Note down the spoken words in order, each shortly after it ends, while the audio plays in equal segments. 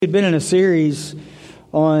We've been in a series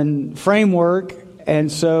on framework,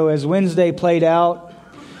 and so as Wednesday played out,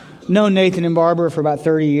 known Nathan and Barbara for about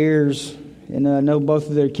 30 years, and know both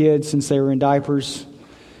of their kids since they were in diapers,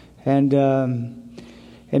 and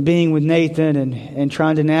being with Nathan and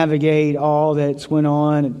trying to navigate all that's went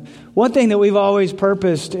on. One thing that we've always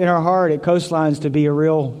purposed in our heart at Coastline is to be a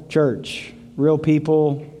real church, real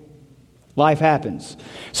people. Life happens.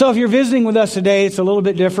 So if you're visiting with us today, it's a little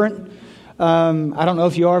bit different. I don't know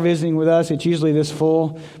if you are visiting with us. It's usually this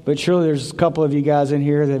full, but surely there's a couple of you guys in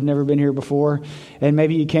here that have never been here before. And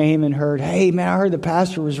maybe you came and heard, hey, man, I heard the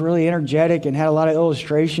pastor was really energetic and had a lot of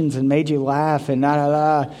illustrations and made you laugh and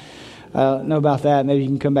I don't know about that. Maybe you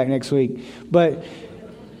can come back next week. But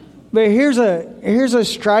here's a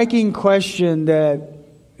striking question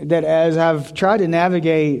that as I've tried to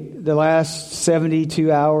navigate the last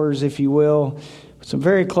 72 hours, if you will, with some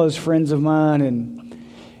very close friends of mine and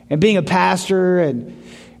being a pastor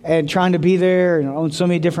and trying to be there and on so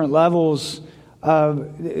many different levels,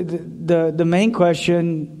 the main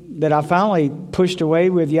question that I finally pushed away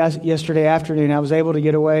with yesterday afternoon, I was able to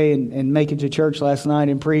get away and make it to church last night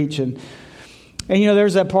and preach. And you know,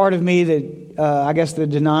 there's that part of me that, I guess the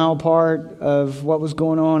denial part of what was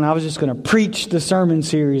going on. I was just going to preach the sermon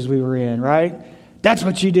series we were in, right? That's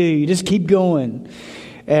what you do. You just keep going.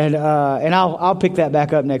 And I'll pick that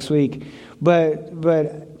back up next week. But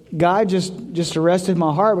God just arrested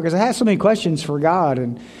my heart because I had so many questions for God.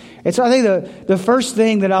 And so I think the first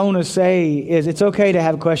thing that I want to say is it's okay to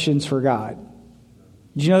have questions for God.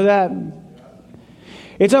 Did you know that?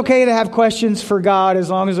 It's okay to have questions for God as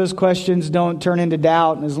long as those questions don't turn into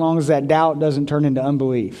doubt and as long as that doubt doesn't turn into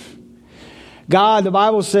unbelief. God, the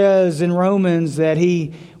Bible says in Romans that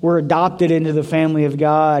we're adopted into the family of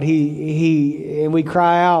God. And we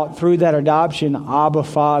cry out through that adoption, Abba,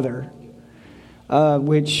 Father.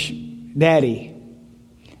 Which Daddy,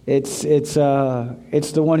 it's the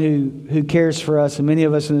one who cares for us, and many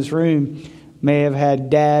of us in this room may have had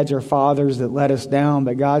dads or fathers that let us down,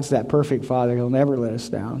 but God's that perfect Father; He'll never let us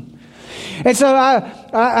down. And so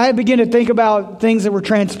I began to think about things that were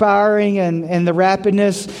transpiring and the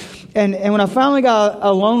rapidness. And when I finally got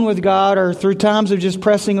alone with God, or through times of just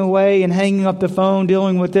pressing away and hanging up the phone,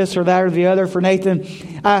 dealing with this or that or the other for Nathan,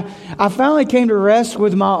 I finally came to rest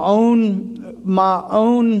with my own,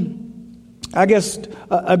 I guess,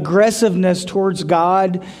 aggressiveness towards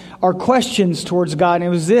God, or questions towards God. And it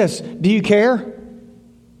was this: do you care?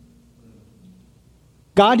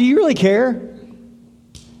 God, do you really care?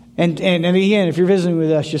 And again, if you're visiting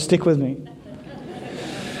with us, just stick with me.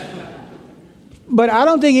 But I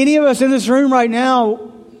don't think any of us in this room right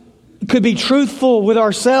now could be truthful with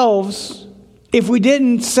ourselves if we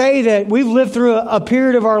didn't say that we've lived through a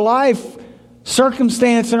period of our life,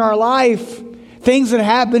 circumstance in our life, things that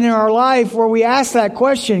happen in our life where we ask that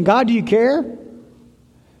question: God, do you care?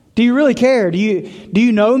 Do you really care? Do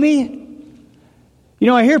you know me? You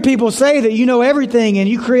know, I hear people say that you know everything and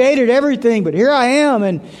you created everything, but here I am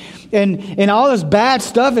and all this bad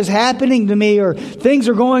stuff is happening to me, or things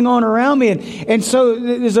are going on around me. And so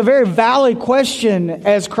there's a very valid question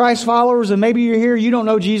as Christ followers, and maybe you're here, you don't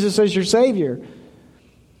know Jesus as your Savior.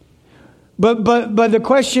 But the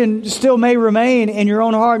question still may remain in your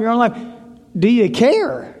own heart, in your own life: do you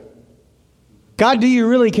care? God, do you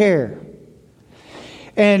really care?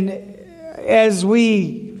 And as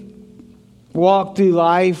we walk through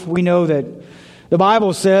life, we know that the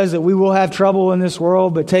Bible says that we will have trouble in this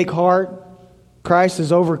world, but take heart. Christ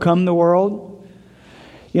has overcome the world.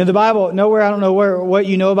 You know, the Bible, nowhere, I don't know what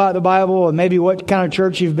you know about the Bible or maybe what kind of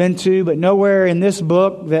church you've been to, but nowhere in this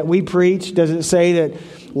book that we preach does it say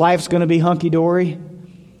that life's going to be hunky-dory.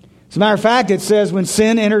 As a matter of fact, it says when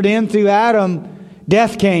sin entered in through Adam,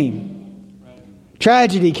 death came.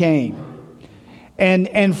 Tragedy came.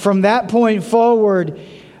 And from that point forward,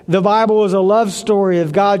 the Bible is a love story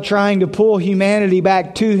of God trying to pull humanity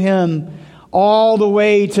back to Him, all the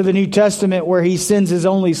way to the New Testament where He sends His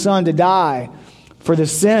only Son to die for the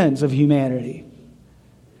sins of humanity.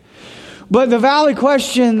 But the valid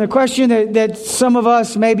question, the question that some of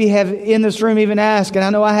us maybe have in this room even asked, and I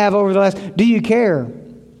know I have over the last, do you care?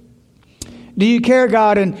 Do you care,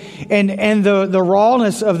 God? And the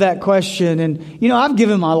rawness of that question. And, you know, I've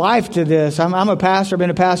given my life to this. I'm a pastor. I've been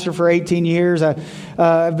a pastor for 18 years.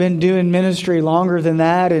 I've been doing ministry longer than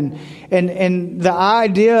that. And the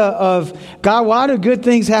idea of, God, why do good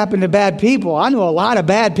things happen to bad people? I know a lot of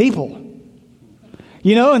bad people.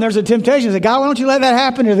 You know, and there's a temptation to say, God, why don't you let that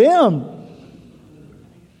happen to them?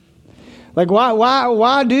 Like,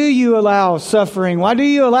 why do you allow suffering? Why do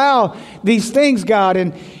you allow these things, God?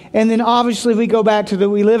 And then obviously we go back to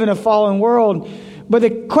we live in a fallen world. But the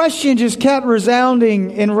question just kept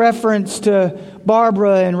resounding in reference to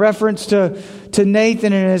Barbara, in reference to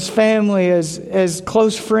Nathan and his family as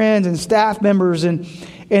close friends and staff members. And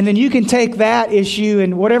then you can take that issue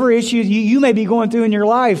and whatever issues you may be going through in your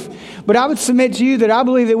life. But I would submit to you that I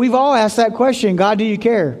believe that we've all asked that question, God, do you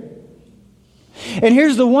care? And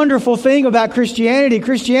here's the wonderful thing about Christianity.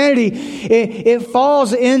 Christianity, it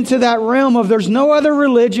falls into that realm of there's no other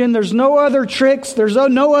religion, there's no other tricks, there's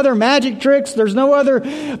no other magic tricks, there's no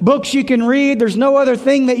other books you can read, there's no other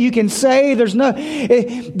thing that you can say, there's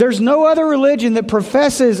no other religion that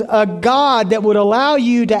professes a God that would allow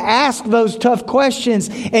you to ask those tough questions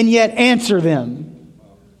and yet answer them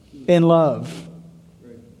in love.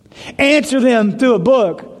 Answer them through a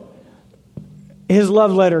book, His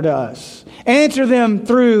love letter to us. Answer them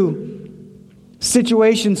through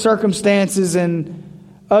situations, circumstances,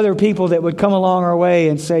 and other people that would come along our way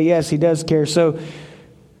and say, yes, He does care. So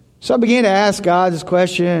I began to ask God this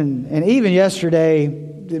question. And even yesterday,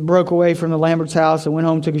 it broke away from the Lambert's house. I went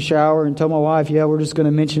home, took a shower, and told my wife, we're just going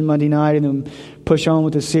to mention Monday night and then push on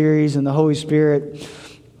with the series. And the Holy Spirit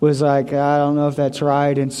was like, I don't know if that's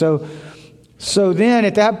right. And so then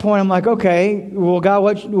at that point, I'm like, okay, well,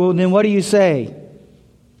 God, then what do you say?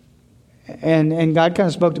 And God kind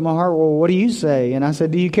of spoke to my heart, well, what do you say? And I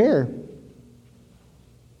said, do you care?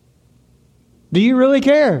 Do you really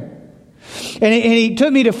care? And He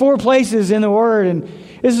took me to 4 places in the Word. And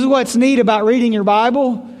this is what's neat about reading your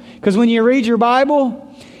Bible. Because when you read your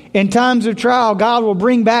Bible, in times of trial, God will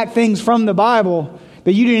bring back things from the Bible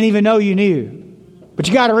that you didn't even know you knew. But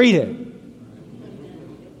you got to read it.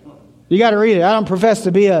 You got to read it. I don't profess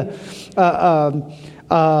to be a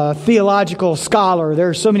theological scholar. There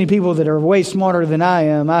are so many people that are way smarter than I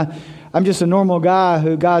am. I'm just a normal guy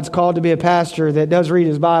who God's called to be a pastor that does read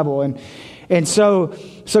his Bible. And so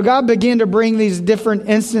God began to bring these different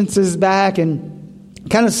instances back and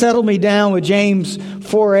kind of settled me down with James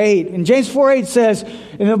 4:8. And James 4:8 says,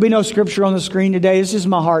 and there'll be no scripture on the screen today. This is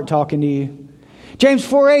my heart talking to you. James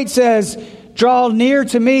 4:8 says, draw near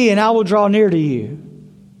to me and I will draw near to you.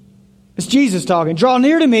 It's Jesus talking. Draw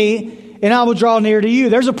near to me and I will draw near to you.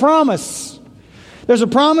 There's a promise. There's a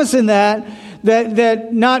promise in that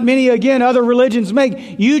not many, again, other religions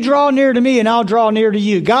make. You draw near to me and I'll draw near to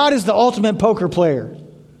you. God is the ultimate poker player.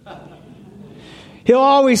 He'll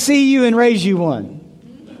always see you and raise you one.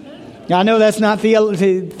 Now, I know that's not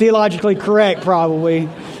theologically correct, probably.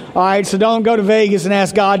 All right, so don't go to Vegas and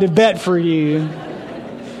ask God to bet for you.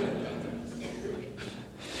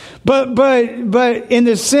 But in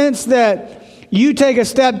the sense that you take a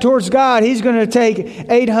step towards God, He's going to take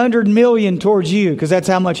 800 million towards you because that's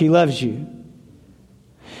how much He loves you.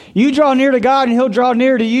 You draw near to God and He'll draw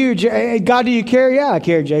near to you. God, do you care? Yeah, I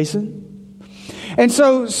care, Jason. And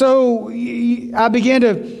so He began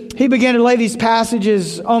to lay these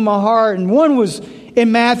passages on my heart. And one was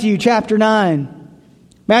in Matthew chapter 9.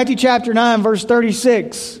 Matthew chapter 9, verse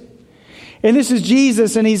 36. And this is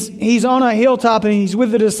Jesus, and he's on a hilltop and He's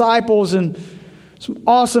with the disciples, and some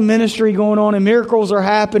awesome ministry going on, and miracles are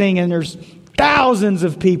happening, and there's thousands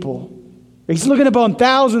of people. He's looking upon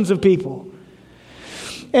thousands of people.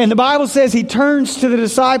 And the Bible says He turns to the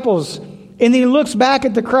disciples, and then He looks back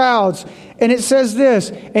at the crowds, and it says this,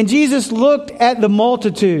 and Jesus looked at the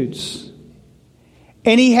multitudes,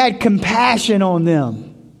 and He had compassion on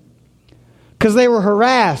them, because they were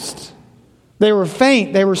harassed, they were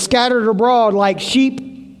faint, they were scattered abroad like sheep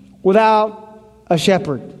without a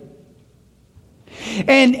shepherd.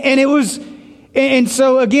 And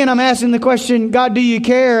so again, I'm asking the question, God, do you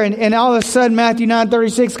care? And all of a sudden, Matthew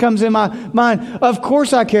 9:36 comes in my mind. Of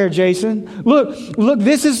course I care, Jason. Look,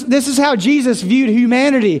 this is how Jesus viewed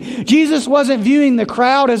humanity. Jesus wasn't viewing the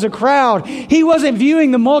crowd as a crowd. He wasn't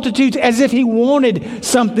viewing the multitudes as if He wanted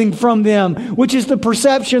something from them, which is the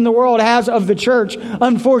perception the world has of the church,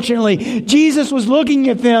 unfortunately. Jesus was looking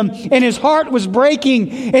at them, and His heart was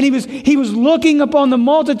breaking, and He was looking upon the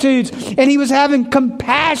multitudes, and He was having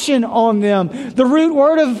compassion on them. The root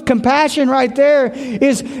word of compassion right there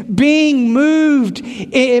is being moved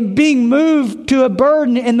to a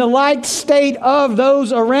burden in the like state of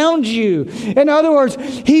those around you. In other words,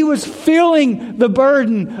 He was feeling the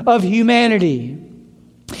burden of humanity.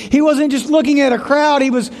 He wasn't just looking at a crowd. He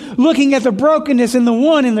was looking at the brokenness in the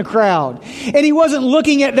one in the crowd. And He wasn't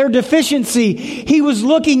looking at their deficiency. He was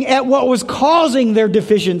looking at what was causing their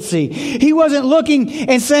deficiency. He wasn't looking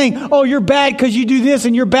and saying, oh, you're bad because you do this,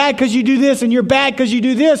 and you're bad because you do this, and you're bad because you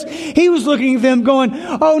do this. He was looking at them going,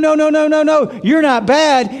 oh, no. You're not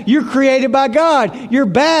bad. You're created by God. You're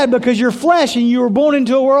bad because you're flesh and you were born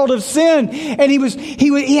into a world of sin. And he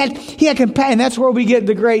had compassion. And that's where we get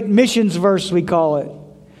the great missions verse, we call it.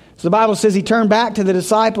 So the Bible says he turned back to the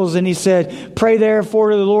disciples and he said, pray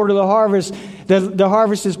therefore to the Lord of the harvest. The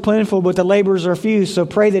harvest is plentiful, but the laborers are few. So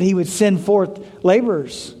pray that he would send forth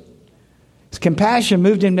laborers. His compassion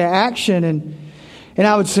moved him to action. And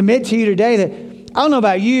I would submit to you today that, I don't know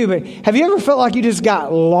about you, but have you ever felt like you just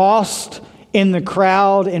got lost in the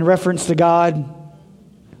crowd in reference to God?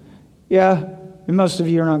 Yeah. And most of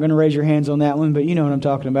you are not going to raise your hands on that one, but you know what I'm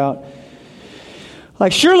talking about.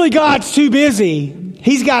 Like, surely God's too busy.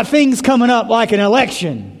 He's got things coming up like an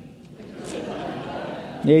election.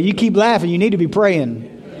 Yeah, you keep laughing. You need to be praying.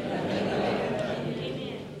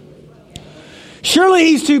 Surely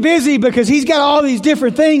He's too busy because He's got all these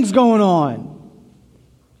different things going on.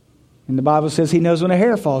 And the Bible says He knows when a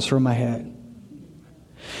hair falls from my head.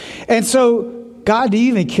 And so, God, do you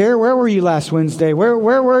even care? Where were you last Wednesday? Where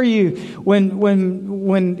were you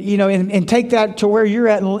when you know, and take that to where you're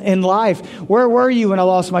at in life. Where were you when I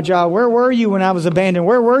lost my job? Where were you when I was abandoned?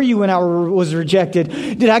 Where were you when I was rejected?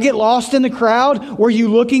 Did I get lost in the crowd? Were you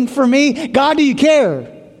looking for me? God, do you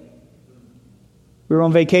care? We were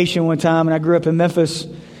on vacation one time, and I grew up in Memphis.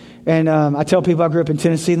 And I tell people I grew up in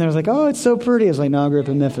Tennessee, and they're like, oh, it's so pretty. I was like, no, I grew up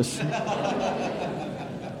in Memphis.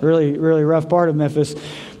 Really, really rough part of Memphis.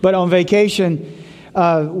 But on vacation,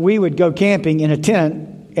 we would go camping in a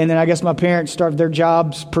tent. And then I guess my parents started, their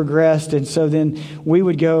jobs progressed. And so then we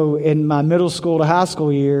would go in my middle school to high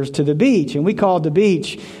school years to the beach. And we called the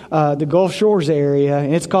beach the Gulf Shores area.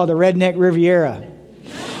 And it's called the Redneck Riviera.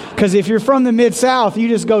 Because if you're from the Mid-South, you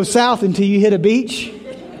just go south until you hit a beach,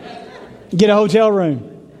 get a hotel room.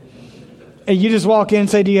 And you just walk in and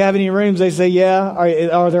say, do you have any rooms? They say, yeah.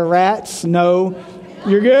 Are there rats? No.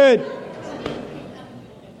 You're good.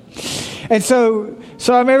 And so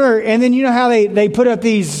I remember, and then you know how they put up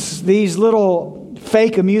these little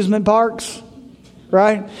fake amusement parks,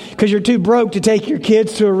 right? Because you're too broke to take your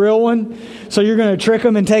kids to a real one. So you're going to trick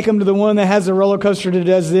them and take them to the one that has a roller coaster that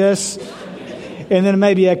does this. And then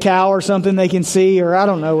maybe a cow or something they can see, or I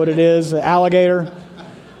don't know what it is, an alligator.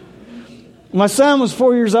 My son was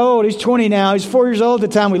 4 years old. He's 20 now. He's 4 years old at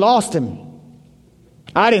the time we lost him.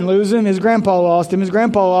 I didn't lose him. His grandpa lost him. His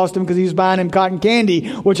grandpa lost him because he was buying him cotton candy,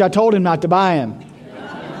 which I told him not to buy him.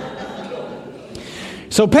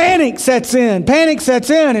 So panic sets in.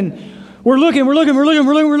 And we're looking,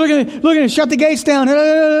 and shut the gates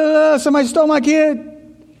down. Somebody stole my kid.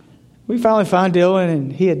 We finally found Dylan,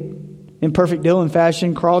 and he had, in perfect Dylan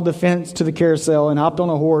fashion, crawled the fence to the carousel and hopped on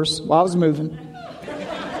a horse while I was moving.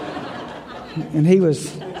 And he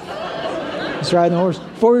was riding the horse.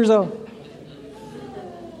 4 years old.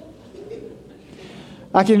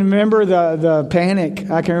 I can remember the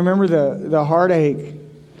panic. I can remember the heartache. You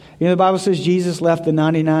know, the Bible says Jesus left the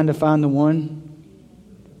 99 to find the one.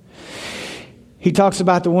 He talks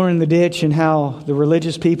about the one in the ditch and how the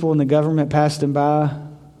religious people and the government passed him by.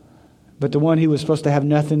 But the one who was supposed to have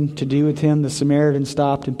nothing to do with him, the Samaritan,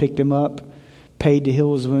 stopped and picked him up, paid to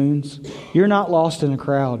heal his wounds. You're not lost in a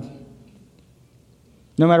crowd.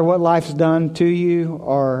 No matter what life's done to you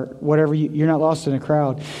or whatever, you're not lost in a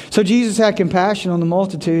crowd. So Jesus had compassion on the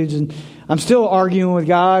multitudes. And I'm still arguing with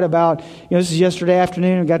God about, this is yesterday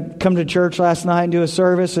afternoon. I got to come to church last night and do a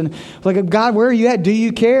service. And like, God, where are you at? Do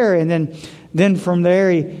you care? And then from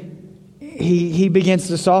there, he begins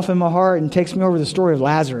to soften my heart and takes me over the story of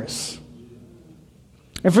Lazarus.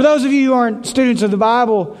 And for those of you who aren't students of the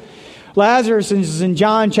Bible, Lazarus is in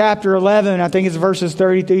John chapter 11. I think it's verses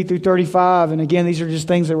 33 through 35. And again, these are just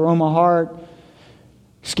things that were on my heart.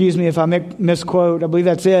 Excuse me if I misquote. I believe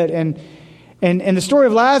that's it. And the story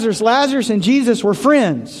of Lazarus and Jesus were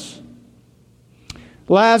friends.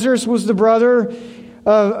 Lazarus was the brother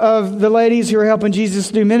of the ladies who were helping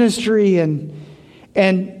Jesus do ministry. And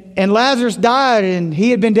Lazarus died, and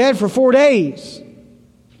he had been dead for 4 days.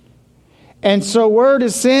 And so word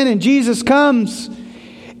is sent, and Jesus comes.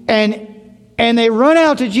 And they run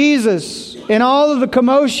out to Jesus and all of the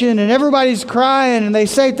commotion, and everybody's crying, and they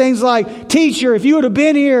say things like, "Teacher, if you would have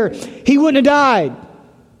been here, he wouldn't have died.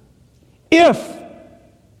 If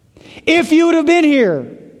you would have been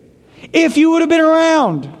here, if you would have been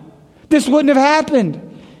around, this wouldn't have happened.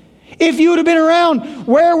 If you would have been around,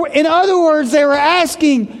 where?" In other words, they were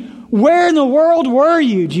asking, where in the world were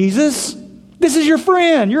you, Jesus? This is your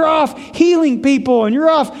friend. You're off healing people, and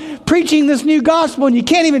you're off preaching this new gospel, and you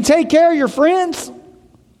can't even take care of your friends.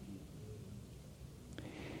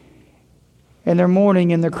 And they're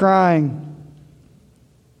mourning and they're crying.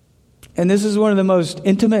 And this is one of the most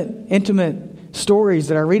intimate stories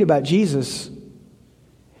that I read about Jesus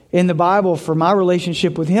in the Bible for my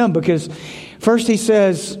relationship with Him. Because first He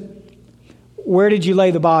says, where did you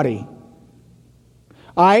lay the body?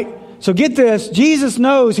 All right. So get this, Jesus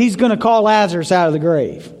knows He's going to call Lazarus out of the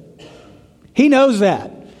grave. He knows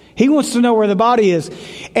that. He wants to know where the body is.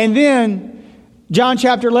 And then, John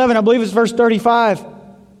chapter 11, I believe it's verse 35.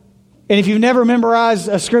 And if you've never memorized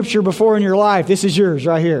a scripture before in your life, this is yours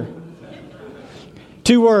right here.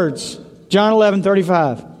 2 words. John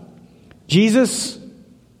 11:35. Jesus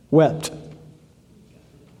wept.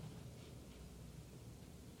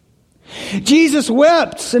 Jesus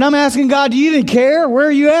wept. And I'm asking God, do you even care? Where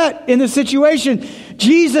are you at in this situation?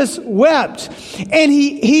 Jesus wept. And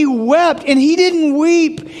he wept, and he didn't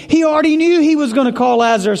weep. He already knew he was going to call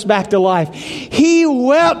Lazarus back to life. He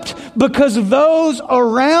wept because those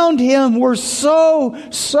around him were so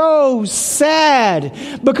sad.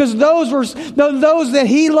 Because those that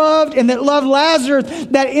he loved and that loved Lazarus,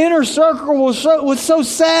 that inner circle was so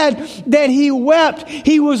sad that he wept.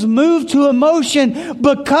 He was moved to emotion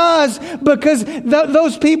because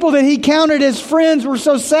those people that he counted as friends were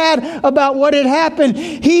so sad about what had happened.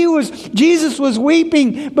 Jesus was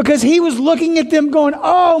weeping because he was looking at them going,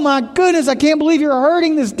 oh my goodness, I can't believe you're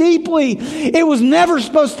hurting this deeply. It was never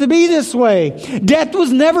supposed to be this way. Death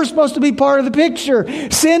was never supposed to be part of the picture.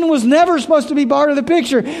 Sin was never supposed to be part of the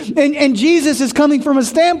picture. And Jesus is coming from a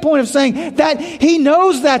standpoint of saying that he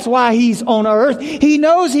knows that's why he's on earth. He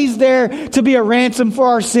knows he's there to be a ransom for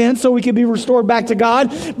our sins so we can be restored back to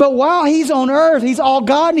God. But while he's on earth, he's all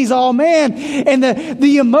God and he's all man. And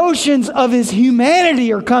the emotions of his humanity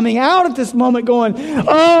are coming out at this moment going,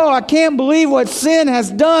 oh, I can't believe what sin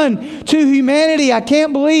has done to humanity. I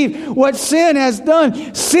can't believe what sin has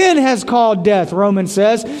done. Sin has caused death, Romans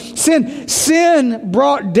says. Sin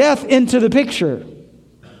brought death into the picture.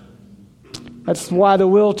 That's why the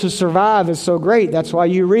will to survive is so great. That's why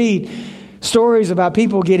you read stories about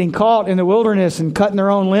people getting caught in the wilderness and cutting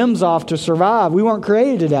their own limbs off to survive. We weren't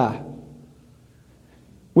created to die.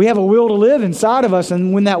 We have a will to live inside of us,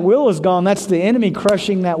 and when that will is gone, that's the enemy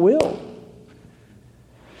crushing that will.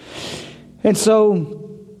 And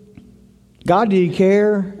so, God, do you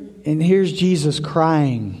care? And here's Jesus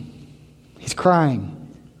crying. He's crying.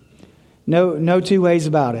 No two ways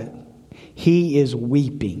about it. He is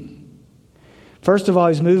weeping. First of all,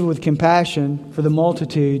 he's moved with compassion for the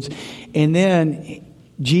multitudes. And then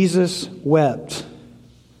Jesus wept,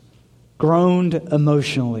 groaned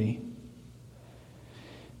emotionally.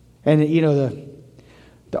 And, you know,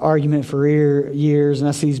 the argument for years, and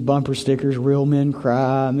I see these bumper stickers, real men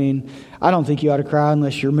cry. I mean, I don't think you ought to cry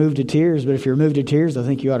unless you're moved to tears. But if you're moved to tears, I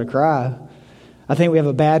think you ought to cry. I think we have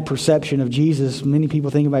a bad perception of Jesus. Many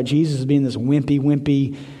people think about Jesus as being this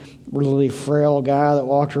wimpy, really frail guy that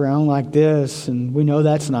walked around like this. And we know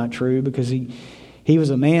that's not true because he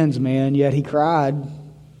was a man's man, yet he cried.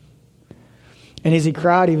 And as he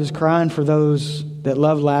cried, he was crying for those that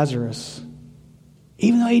loved Lazarus.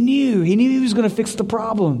 Even though he knew he was going to fix the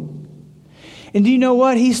problem. And do you know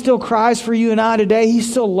what? He still cries for you and I today. He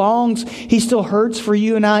still longs. He still hurts for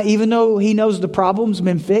you and I, even though he knows the problem's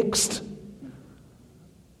been fixed.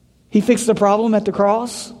 He fixed the problem at the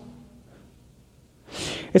cross.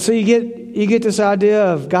 And so you get this idea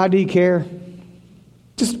of, God, do you care?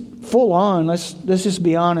 Just full on. Let's just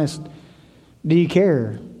be honest. Do you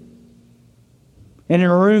care? And in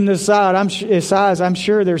a room this size, I'm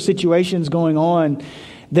sure there are situations going on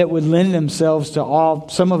that would lend themselves to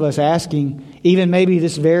some of us asking, even maybe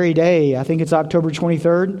this very day. I think it's October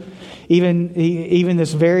 23rd. Even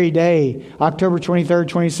this very day, October 23rd,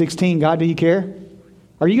 2016. God, do you care?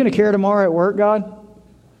 Are you going to care tomorrow at work, God?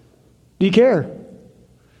 Do you care?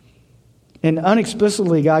 And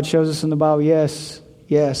unexplicitly, God shows us in the Bible, yes,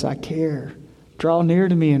 I care. Draw near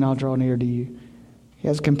to me and I'll draw near to you. He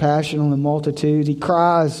has compassion on the multitude. He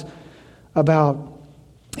cries about,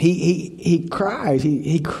 he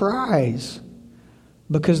cries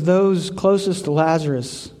because those closest to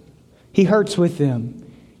Lazarus, he hurts with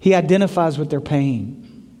them. He identifies with their pain.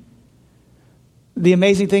 The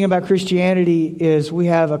amazing thing about Christianity is we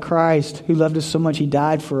have a Christ who loved us so much he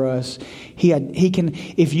died for us. He can,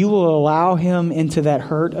 if you will allow him into that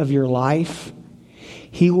hurt of your life,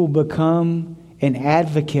 he will become an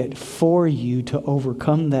advocate for you to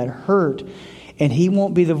overcome that hurt. And he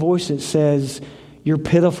won't be the voice that says, you're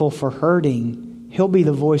pitiful for hurting. He'll be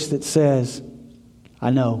the voice that says, I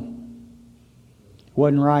know.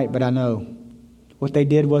 Wasn't right, but I know. What they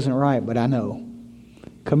did wasn't right, but I know.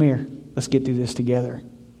 Come here. Let's get through this together.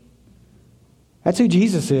 That's who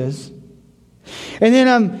Jesus is. And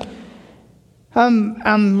then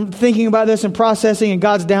I'm thinking about this and processing, and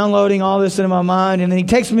God's downloading all this into my mind. And then he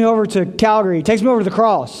takes me over to Calvary. He takes me over to the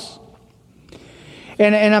cross.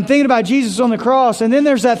 And I'm thinking about Jesus on the cross. And then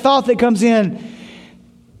there's that thought that comes in,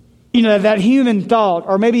 you know, that human thought,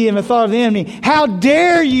 or maybe even a thought of the enemy. How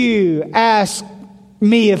dare you ask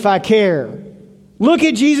me if I care? Look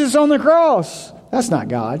at Jesus on the cross. That's not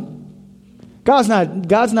God. God's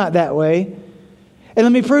not that way. And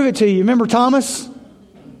let me prove it to you. Remember Thomas?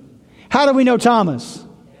 How do we know Thomas?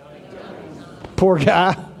 Poor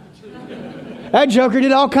guy. That joker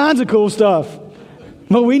did all kinds of cool stuff.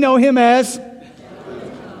 But we know him as.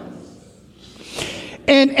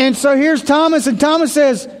 And so here's Thomas, and Thomas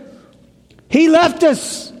says, he left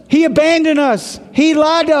us. He abandoned us. He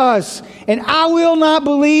lied to us. And I will not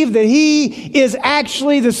believe that he is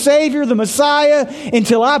actually the Savior, the Messiah,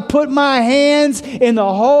 until I put my hands in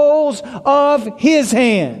the holes of his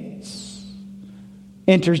hands.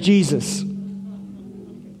 Enters Jesus.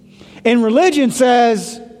 And religion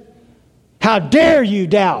says, how dare you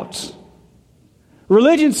doubt?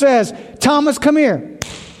 Religion says, Thomas, come here.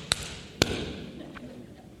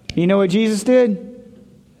 You know what Jesus did?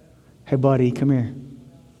 Hey, buddy, come here.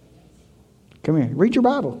 Come here. Read your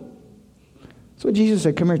Bible. That's what Jesus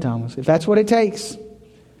said. Come here, Thomas. If that's what it takes.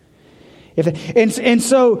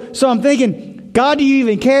 So I'm thinking, God, do you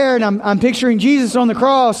even care? And I'm picturing Jesus on the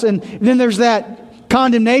cross. And then there's that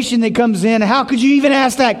condemnation that comes in. How could you even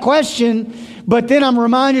ask that question? But then I'm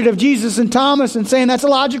reminded of Jesus and Thomas and saying that's a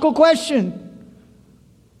logical question.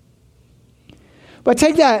 But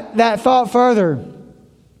take that thought further.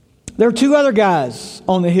 There were two other guys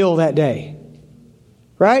on the hill that day.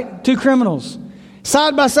 Right? Two criminals.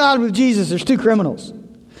 Side by side with Jesus, there's two criminals.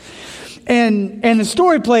 And the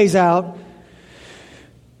story plays out.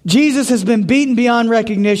 Jesus has been beaten beyond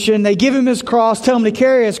recognition. They give him his cross, tell him to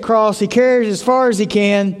carry his cross. He carries it as far as he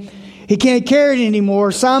can. He can't carry it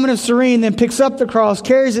anymore. Simon of Cyrene then picks up the cross,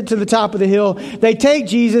 carries it to the top of the hill. They take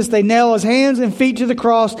Jesus. They nail his hands and feet to the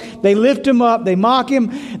cross. They lift him up. They mock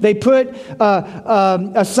him. They put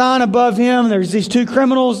a sign above him. There's these two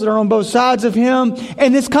criminals that are on both sides of him.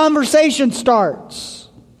 And this conversation starts.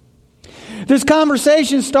 This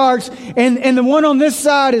conversation starts, and the one on this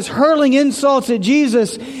side is hurling insults at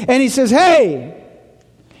Jesus. And he says, hey,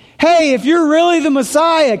 if you're really the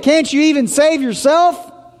Messiah, can't you even save yourself?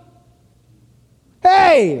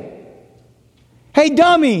 Hey,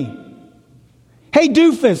 dummy. Hey,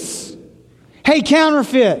 doofus. Hey,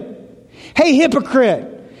 counterfeit. Hey,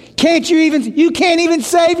 hypocrite. You can't even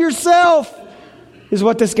save yourself, is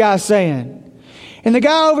what this guy's saying. And the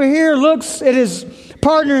guy over here looks at his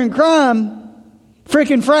partner in crime,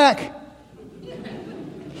 frickin' frack.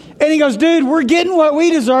 And he goes, dude, we're getting what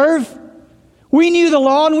we deserve. We knew the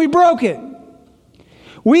law and we broke it.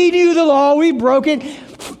 We knew the law, we broke it.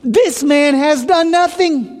 This man has done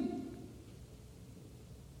nothing.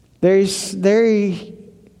 There he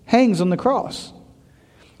hangs on the cross.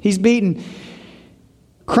 He's beaten.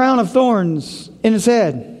 Crown of thorns in his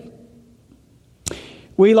head.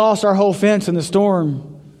 We lost our whole fence in the storm.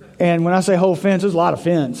 And when I say whole fence, there's a lot of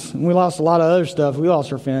fence. And we lost a lot of other stuff. We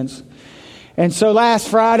lost our fence. And so last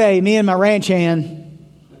Friday, me and my ranch hand,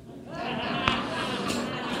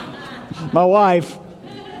 my wife,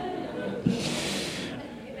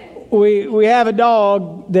 we have a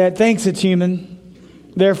dog that thinks it's human.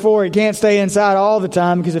 Therefore, it can't stay inside all the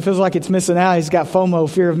time because it feels like it's missing out. He's got FOMO,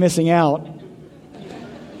 fear of missing out.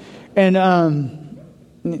 And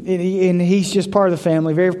he's just part of the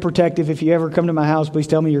family, very protective. If you ever come to my house, please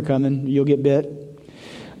tell me you're coming. You'll get bit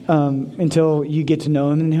until you get to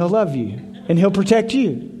know him, and he'll love you and he'll protect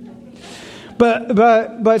you.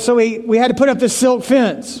 But so we had to put up this silk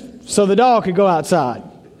fence so the dog could go outside.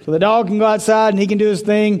 So the dog can go outside and he can do his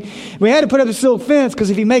thing. We had to put up a silk fence because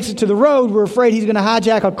if he makes it to the road, we're afraid he's going to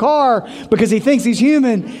hijack a car because he thinks he's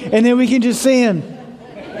human, and then we can just see him.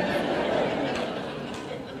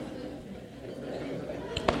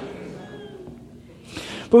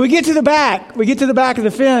 But we get to the back of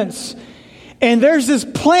the fence, and there's this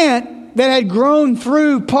plant that had grown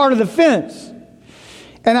through part of the fence.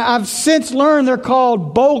 And I've since learned they're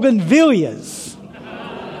called bougainvilleas.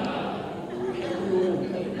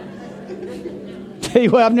 Tell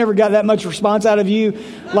you what, I've never got that much response out of you,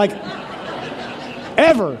 like,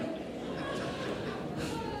 ever.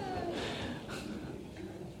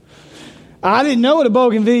 I didn't know what a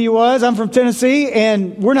bougainvillea was. I'm from Tennessee,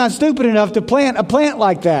 and we're not stupid enough to plant a plant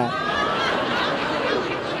like that.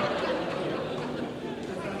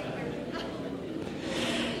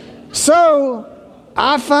 So,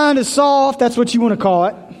 I find a saw, if that's what you want to call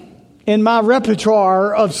it, in my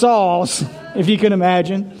repertoire of saws, if you can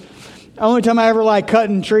imagine. The only time I ever like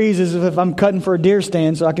cutting trees is if I'm cutting for a deer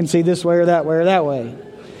stand so I can see this way or that way or that way.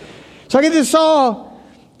 So I get this saw,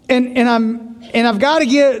 and I've got to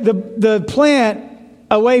get the plant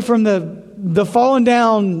away from the fallen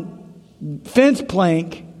down fence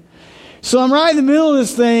plank. So I'm right in the middle of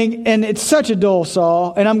this thing, and it's such a dull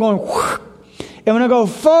saw, and I'm going, whoosh, and when I go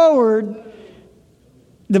forward,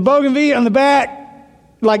 the bougainvillea on the back,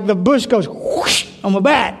 like the bush goes whoosh on my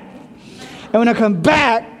back. And when I come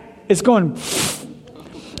back, it's going.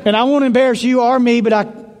 And I won't embarrass you or me, but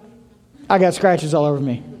I got scratches all over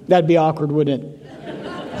me. That'd be awkward, wouldn't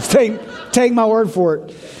it? Take my word for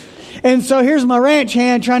it. And so here's my ranch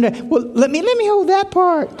hand trying to, well, let me hold that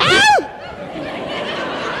part. Ah!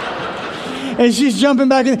 And she's jumping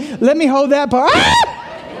back in. Let me hold that part.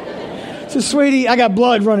 Ah! So, sweetie, I got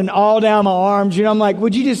blood running all down my arms. You know, I'm like,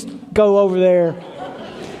 would you just go over there?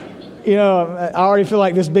 You know, I already feel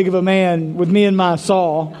like this big of a man with me and my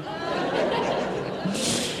saw.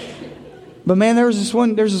 But man, there's this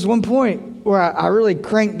one point where I really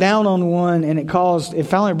cranked down on one, and it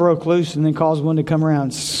finally broke loose, and then caused one to come around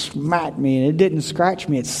and smack me. And it didn't scratch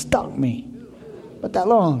me, it stuck me. But that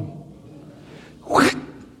long.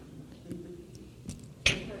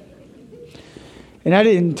 And I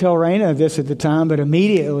didn't tell Raina this at the time, but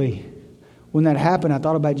immediately when that happened, I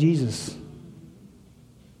thought about Jesus.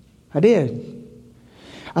 I did.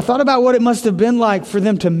 I thought about what it must have been like for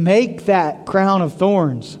them to make that crown of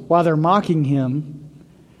thorns while they're mocking him.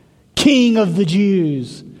 King of the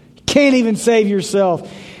Jews. Can't even save yourself.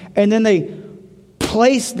 And then they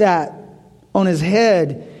placed that on his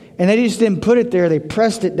head, and they just didn't put it there. They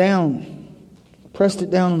pressed it down. Pressed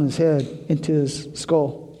it down on his head into his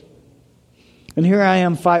skull. And here I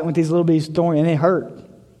am fighting with these little bitty thorns, and they hurt.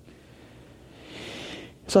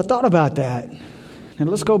 So I thought about that. And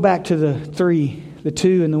let's go back to the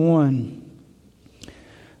 2 and the 1.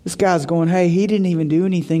 This guy's going, hey, he didn't even do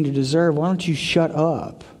anything to deserve. Why don't you shut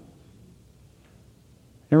up?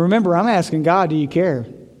 And remember, I'm asking God, do you care?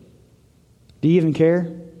 Do you even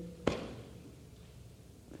care?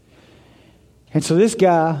 And so this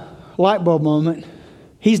guy, light bulb moment,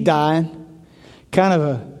 he's dying. Kind of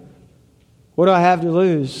a, what do I have to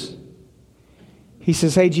lose? He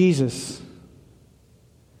says, hey, Jesus.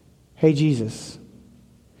 Hey, Jesus.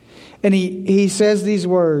 And he says these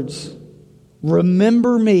words,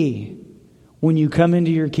 remember me when you come into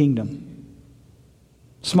your kingdom.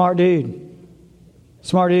 Smart dude.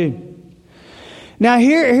 Smart dude. Now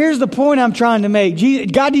here's the point I'm trying to make.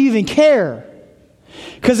 God, do you even care?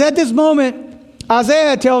 Because at this moment,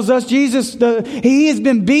 Isaiah tells us Jesus, he has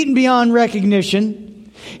been beaten beyond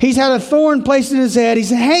recognition. He's had a thorn placed in his head. He's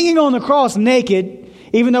hanging on the cross naked.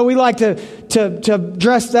 Even though we like to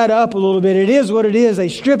dress that up a little bit, it is what it is. They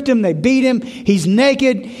stripped him, they beat him. He's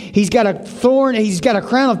naked. He's got a thorn. He's got a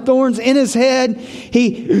crown of thorns in his head.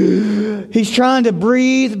 He's trying to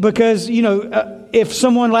breathe because if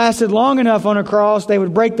someone lasted long enough on a cross, they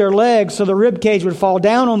would break their legs, so the rib cage would fall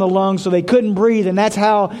down on the lungs, so they couldn't breathe. And that's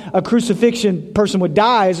how a crucifixion person would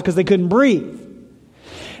die, is because they couldn't breathe.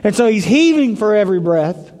 And so he's heaving for every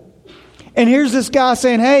breath. And here's this guy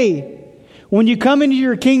saying, hey, when you come into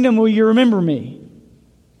your kingdom, will you remember me?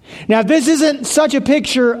 Now, if this isn't such a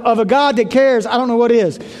picture of a God that cares, I don't know what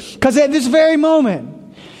is. Because at this very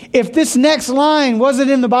moment, if this next line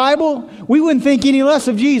wasn't in the Bible, we wouldn't think any less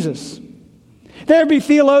of Jesus. There'd be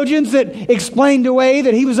theologians that explained away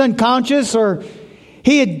that he was unconscious, or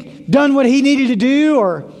he had done what he needed to do,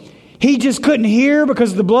 or he just couldn't hear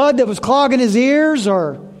because of the blood that was clogging his ears,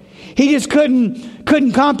 or he just couldn't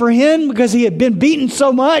comprehend because he had been beaten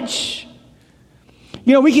so much.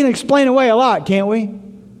 We can explain away a lot, can't we?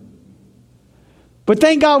 But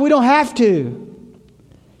thank God we don't have to.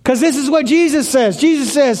 Because this is what Jesus says.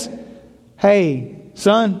 Jesus says, hey,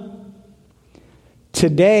 son,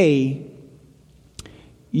 today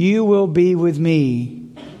you will be with me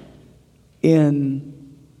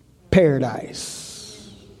in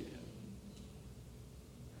paradise.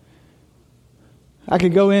 I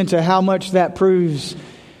could go into how much that proves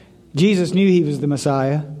Jesus knew he was the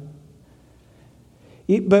Messiah.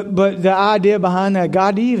 But the idea behind that,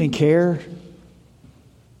 God, do you even care?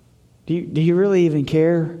 Do you really even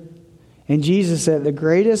care? And Jesus, at the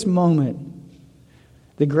greatest moment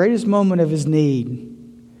of his need,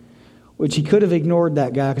 which he could have ignored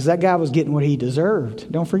that guy, because that guy was getting what he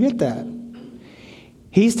deserved. Don't forget that.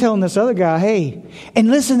 He's telling this other guy, hey, and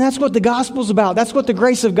listen, that's what the gospel's about. That's what the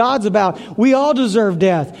grace of God's about. We all deserve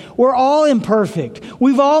death. We're all imperfect.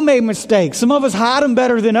 We've all made mistakes. Some of us hide them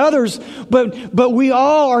better than others, but we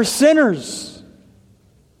all are sinners.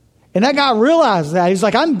 And that guy realized that. He's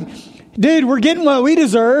like, dude, we're getting what we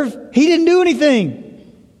deserve. He didn't do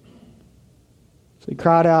anything. So he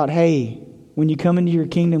cried out, hey, when you come into your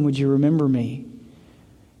kingdom, would you remember me?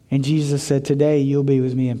 And Jesus said, today you'll be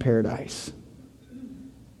with me in paradise.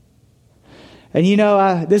 And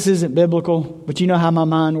this isn't biblical, but you know how my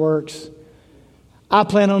mind works. I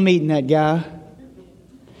plan on meeting that guy.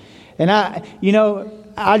 And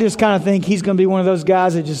I just kind of think he's going to be one of those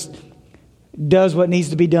guys that just does what needs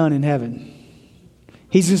to be done in heaven.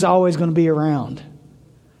 He's just always going to be around.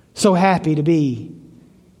 So happy to be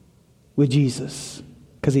with Jesus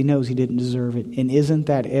because he knows he didn't deserve it. And isn't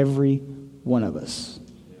that every one of us?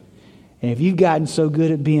 And if you've gotten so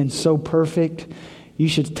good at being so perfect, you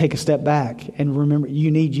should take a step back and remember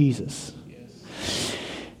you need Jesus.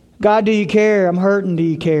 God, do you care? I'm hurting. Do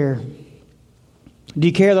you care? Do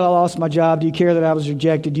you care that I lost my job? Do you care that I was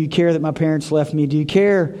rejected? Do you care that my parents left me? Do you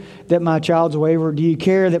care that my child's wayward? Do you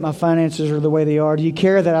care that my finances are the way they are? Do you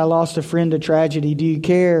care that I lost a friend to tragedy? Do you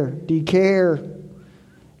care? Do you care?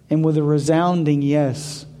 And with a resounding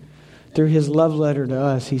yes, through his love letter to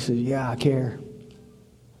us, he says, yeah, I care.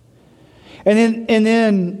 And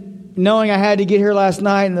then knowing I had to get here last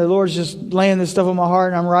night and the Lord's just laying this stuff on my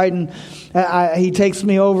heart and I'm writing, he takes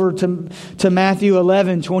me over to Matthew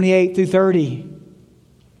 11, 28 through 30.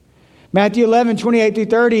 Matthew 11, 28 through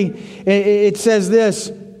 30, it says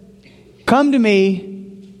this, come to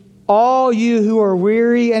me, all you who are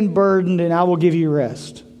weary and burdened, and I will give you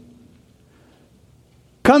rest.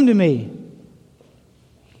 Come to me.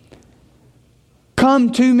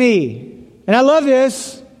 Come to me. And I love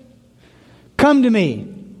this. Come to me.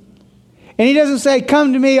 And he doesn't say,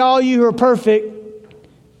 come to me, all you who are perfect.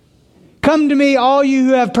 Come to me, all you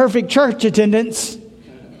who have perfect church attendance,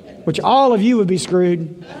 which all of you would be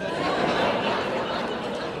screwed.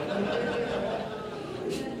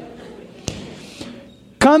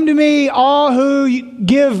 Come to me, all who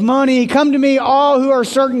give money. Come to me, all who are a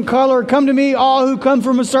certain color. Come to me, all who come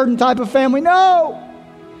from a certain type of family. No.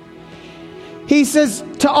 He says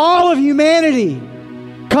to all of humanity,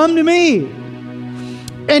 come to me.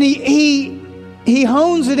 And he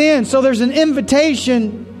hones it in. So there's an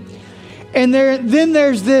invitation. And then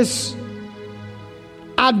there's this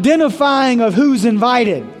identifying of who's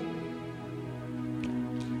invited.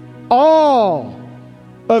 All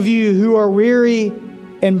of you who are weary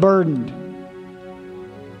and burdened.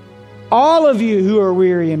 All of you who are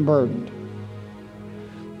weary and burdened.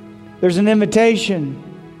 There's an invitation.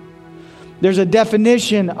 There's a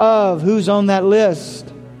definition of who's on that list.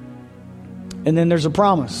 And then there's a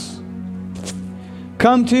promise.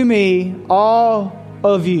 Come to me, all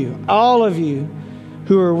of you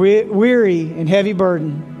who are weary and heavy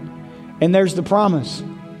burden. And there's the promise.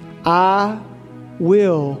 I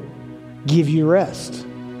will give you rest.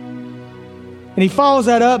 And he follows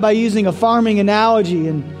that up by using a farming analogy.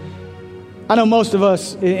 And I know most of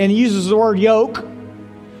us, and he uses the word yoke.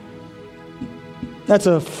 That's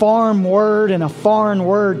a farm word and a foreign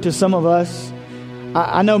word to some of us.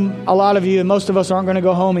 I know a lot of you, and most of us aren't going to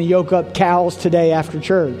go home and yoke up cows today after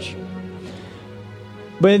church.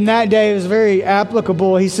 But in that day, it was very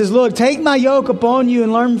applicable. He says, look, take my yoke upon you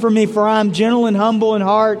and learn from me, for I am gentle and humble in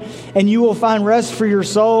heart, and you will find rest for your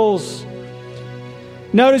souls.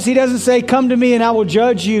 Notice he doesn't say, come to me and I will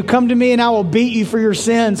judge you. Come to me and I will beat you for your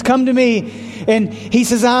sins. Come to me. And he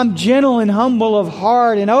says, I'm gentle and humble of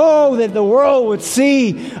heart. And oh, that the world would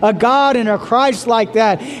see a God and a Christ like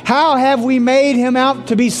that. How have we made him out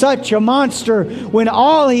to be such a monster when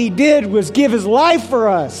all he did was give his life for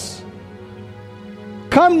us?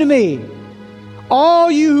 Come to me.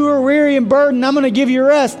 All you who are weary and burdened, I'm going to give you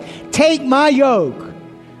rest. Take my yoke.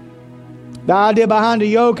 The idea behind a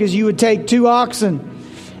yoke is you would take two oxen.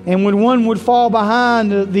 And when one would fall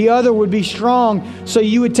behind, the other would be strong. So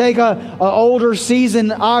you would take a older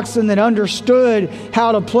seasoned oxen that understood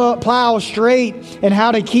how to plow straight and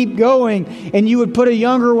how to keep going. And you would put a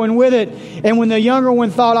younger one with it. And when the younger one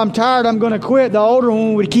thought, I'm tired, I'm going to quit, the older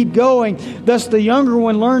one would keep going. Thus the younger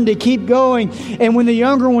one learned to keep going. And when the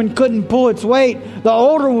younger one couldn't pull its weight, the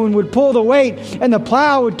older one would pull the weight and the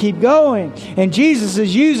plow would keep going. And Jesus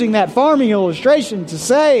is using that farming illustration to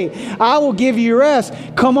say, I will give you rest.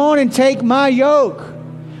 Come on and take my yoke.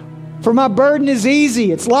 For my burden is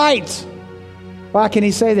easy. It's light. Why can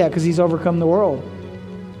he say that? Because he's overcome the world.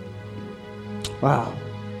 Wow.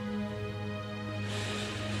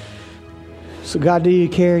 So God, do you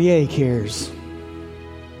care? Yeah, he cares.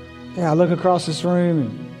 Yeah, I look across this room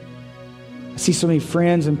and I see so many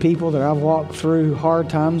friends and people that I've walked through hard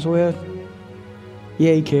times with.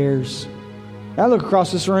 Yeah, he cares. I look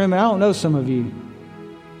across this room and I don't know some of you.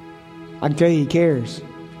 I can tell you he cares.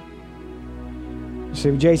 You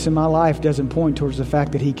say, Jason, my life doesn't point towards the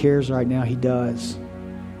fact that he cares right now. He does.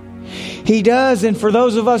 He does. And for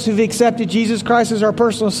those of us who've accepted Jesus Christ as our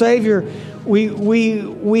personal Savior,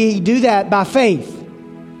 we do that by faith.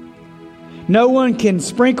 No one can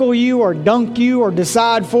sprinkle you or dunk you or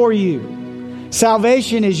decide for you.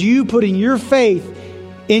 Salvation is you putting your faith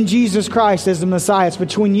in Jesus Christ as the Messiah. It's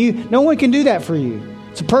between you. No one can do that for you.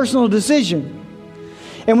 It's a personal decision.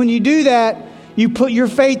 And when you do that, you put your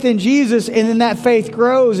faith in Jesus, and then that faith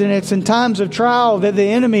grows, and it's in times of trial that the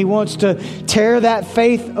enemy wants to tear that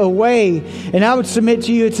faith away. And I would submit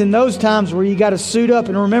to you, it's in those times where you got to suit up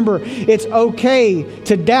and remember, it's okay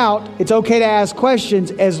to doubt, it's okay to ask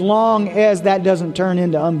questions as long as that doesn't turn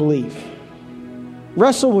into unbelief.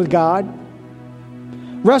 Wrestle with God.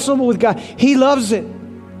 Wrestle with God. He loves it.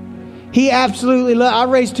 He absolutely loves. I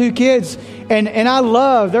raised 2 kids, and I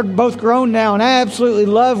love, they're both grown now, and I absolutely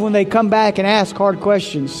love when they come back and ask hard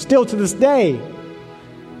questions, still to this day.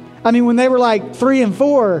 I mean, when they were like 3 and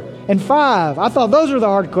 4 and 5, I thought those were the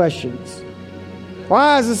hard questions.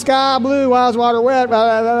 Why is the sky blue? Why is water wet?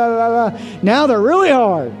 Blah, blah, blah, blah. Now they're really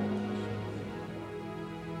hard.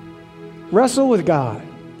 Wrestle with God.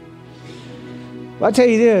 Well, I tell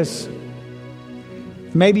you this.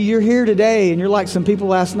 Maybe you're here today and you're like some people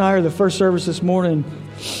last night or the first service this morning,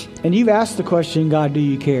 and you've asked the question, God, do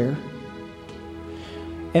you care?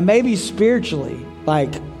 And maybe spiritually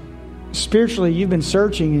you've been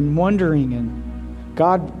searching and wondering, and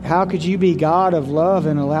God, how could you be God of love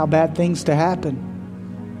and allow bad things to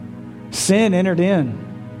happen? Sin entered in.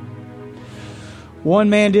 One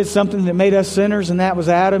man did something that made us sinners, and that was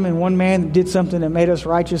Adam, and one man did something that made us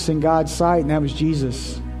righteous in God's sight, and that was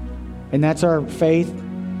Jesus. And that's our faith.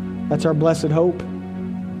 That's our blessed hope.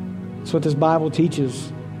 That's what this Bible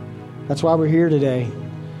teaches. That's why we're here today.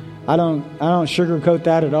 I don't sugarcoat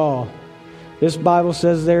that at all. This Bible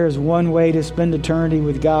says there is one way to spend eternity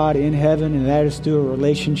with God in heaven, and that is through a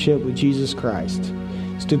relationship with Jesus Christ.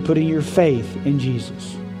 It's through putting your faith in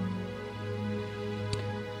Jesus.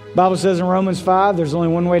 The Bible says in Romans 5, there's only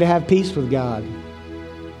one way to have peace with God.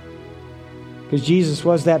 Because Jesus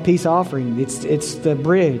was that peace offering. It's the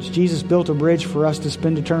bridge. Jesus built a bridge for us to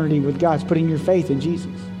spend eternity with God. It's putting your faith in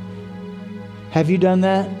Jesus. Have you done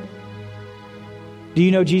that? Do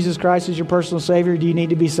you know Jesus Christ is your personal Savior? Do you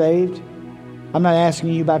need to be saved? I'm not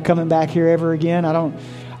asking you about coming back here ever again.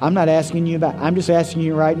 I'm not asking you about, I'm just asking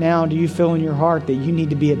you right now, do you feel in your heart that you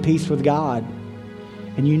need to be at peace with God?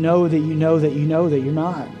 And you know that you're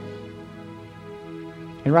not.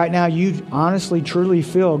 And right now you honestly, truly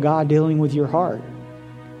feel God dealing with your heart.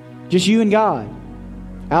 Just you and God.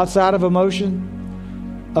 Outside of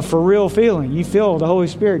emotion, a for real feeling. You feel the Holy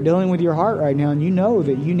Spirit dealing with your heart right now, and you know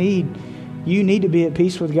that you need to be at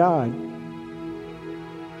peace with God.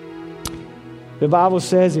 The Bible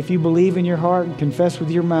says if you believe in your heart and confess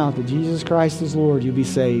with your mouth that Jesus Christ is Lord, you'll be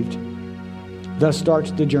saved. Thus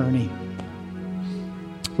starts the journey.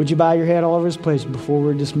 Would you bow your head all over this place before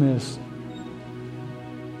we're dismissed?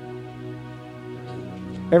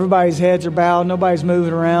 Everybody's heads are bowed. Nobody's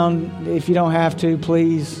moving around. If you don't have to,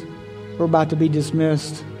 please. We're about to be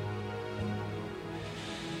dismissed.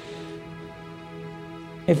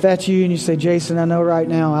 If that's you and you say, Jason, I know right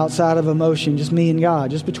now, outside of emotion, just me and God,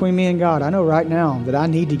 just between me and God, I know right now that I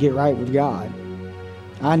need to get right with God.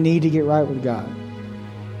 I need to get right with God.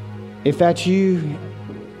 If that's you,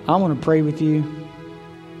 I want to pray with you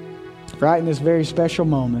right in this very special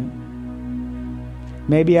moment.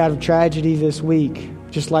 Maybe out of tragedy this week,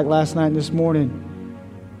 just like last night and this morning,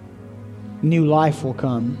 new life will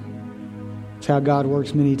come. That's how God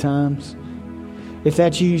works many times. If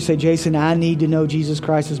that's you, you say, Jason, I need to know Jesus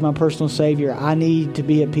Christ as my personal Savior. I need to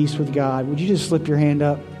be at peace with God. Would you just slip your hand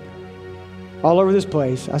up? All over this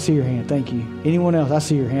place. I see your hand. Thank you. Anyone else? I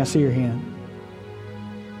see your hand. I see your hand.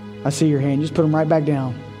 I see your hand. Just put them right back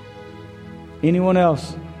down. Anyone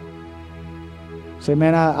else? Say,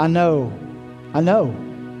 man, I know.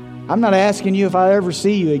 I'm not asking you if I ever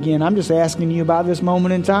see you again. I'm just asking you about this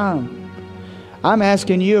moment in time. I'm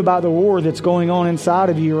asking you about the war that's going on inside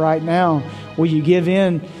of you right now. Will you give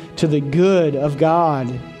in to the good of God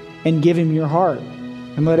and give Him your heart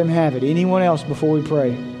and let Him have it? Anyone else before we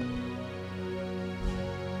pray?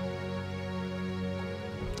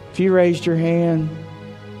 If you raised your hand,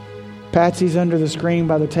 Patsy's under the screen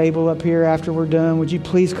by the table up here after we're done. Would you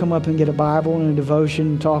please come up and get a Bible and a devotion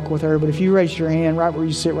and talk with her? But if you raised your hand right where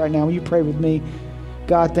you sit right now, will you pray with me?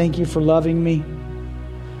 God, thank you for loving me.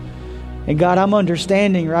 And God, I'm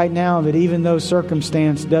understanding right now that even though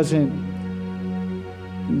circumstance doesn't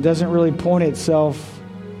really point itself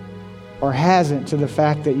or hasn't to the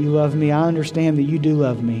fact that you love me, I understand that you do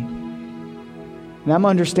love me. And I'm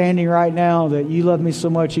understanding right now that you love me so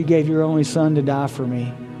much you gave your only Son to die for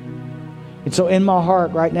me. And so in my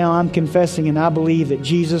heart right now, I'm confessing and I believe that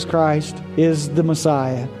Jesus Christ is the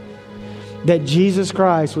Messiah. That Jesus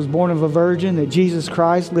Christ was born of a virgin, that Jesus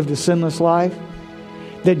Christ lived a sinless life,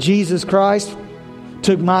 that Jesus Christ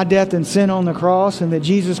took my death and sin on the cross, and that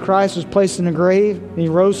Jesus Christ was placed in a grave, and He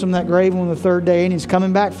rose from that grave on the third day, and He's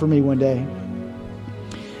coming back for me one day.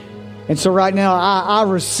 And so right now, I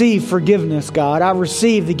receive forgiveness, God. I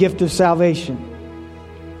receive the gift of salvation.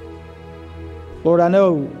 Lord, I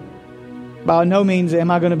know by no means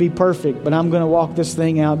am I going to be perfect, but I'm going to walk this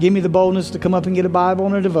thing out. Give me the boldness to come up and get a Bible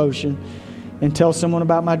and a devotion and tell someone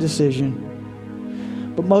about my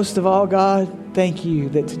decision. But most of all, God, thank you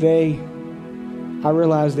that today I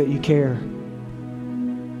realize that you care.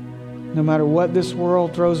 No matter what this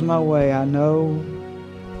world throws my way, I know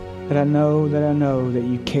that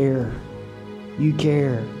you care. You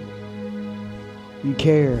care. You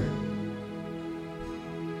care.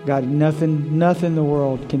 God, nothing the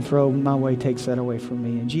world can throw my way takes that away from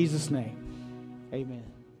me. In Jesus' name, amen.